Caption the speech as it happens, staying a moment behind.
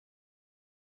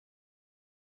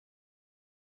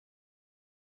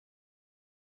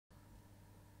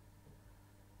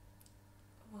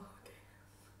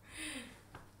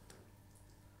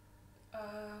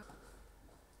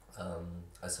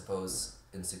suppose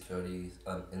insecurities,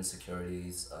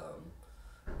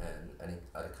 and any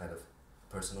other kind of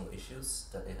personal issues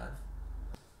that they have.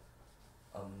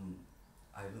 Um,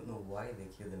 I don't know why they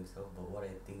kill themselves, but what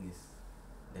I think is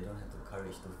they don't have the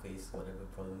courage to face whatever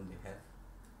problem they have.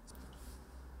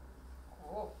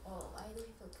 Oh, why do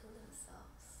people kill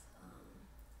themselves?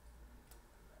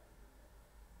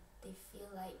 They feel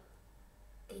like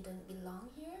they don't belong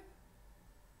here.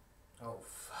 Oh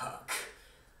fuck.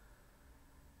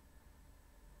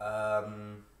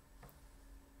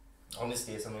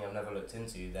 Honestly, it's something I've never looked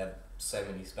into. There are so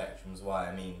many spectrums why.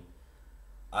 I mean,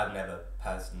 I've never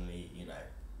personally,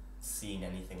 seen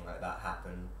anything like that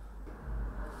happen.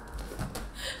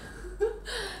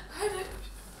 I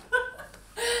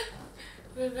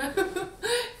don't know.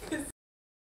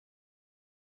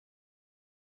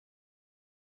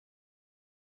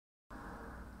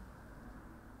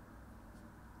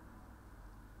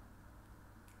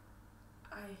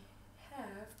 I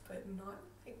have, but not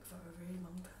like for a very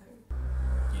long time.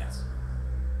 Yes.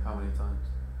 How many times?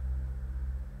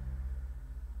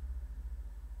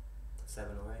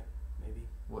 7 or 8, maybe.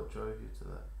 What drove you to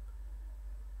that?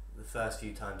 The first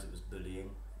few times it was bullying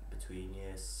between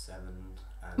years 7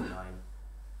 and 9.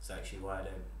 It's actually why I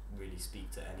don't really speak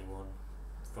to anyone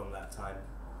from that time.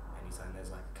 Anytime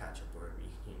there's like a catch up or a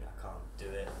reunion, I can't do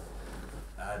it.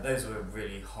 Those were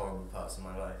really horrible parts of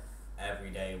my life. Every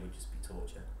day would just be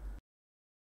torture.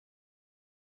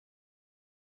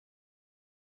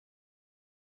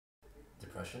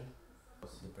 Depression.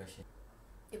 Depression.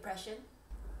 Depression.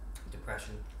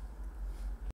 Depression.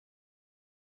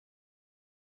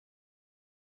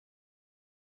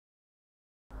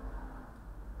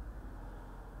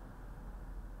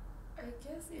 I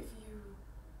guess if you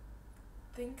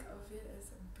think of it as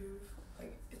a beautiful,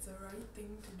 like it's a right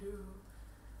thing to do,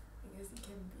 I guess it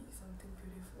can be something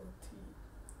beautiful to you.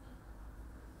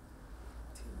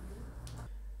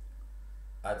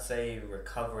 I'd say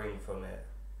recovering from it,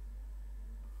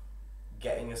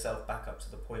 getting yourself back up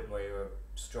to the point where you're a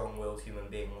strong-willed human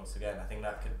being once again, I think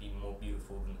that could be more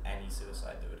beautiful than any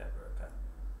suicide that would ever occur.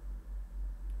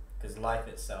 Because life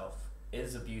itself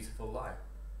is a beautiful lie.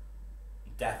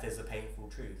 Death is a painful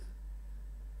truth.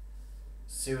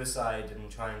 Suicide and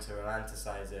trying to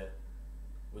romanticize it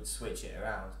would switch it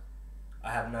around.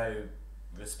 I have no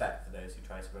respect for those who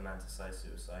try to romanticize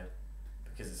suicide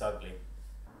because it's ugly.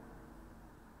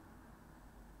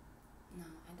 No,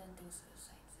 I don't think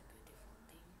suicide is a beautiful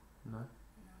thing. No?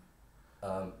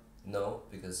 No. No,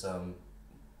 because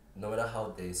no matter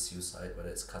how they suicide, whether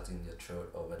it's cutting their throat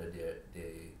or whether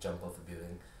they jump off a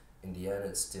building, in the end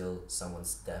it's still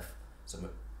someone's death. So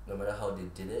no matter how they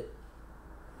did it,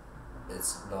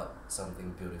 it's not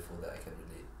something beautiful that I can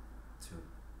relate to.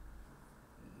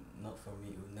 Not for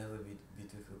me, it will never be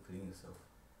beautiful killing yourself.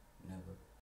 Never.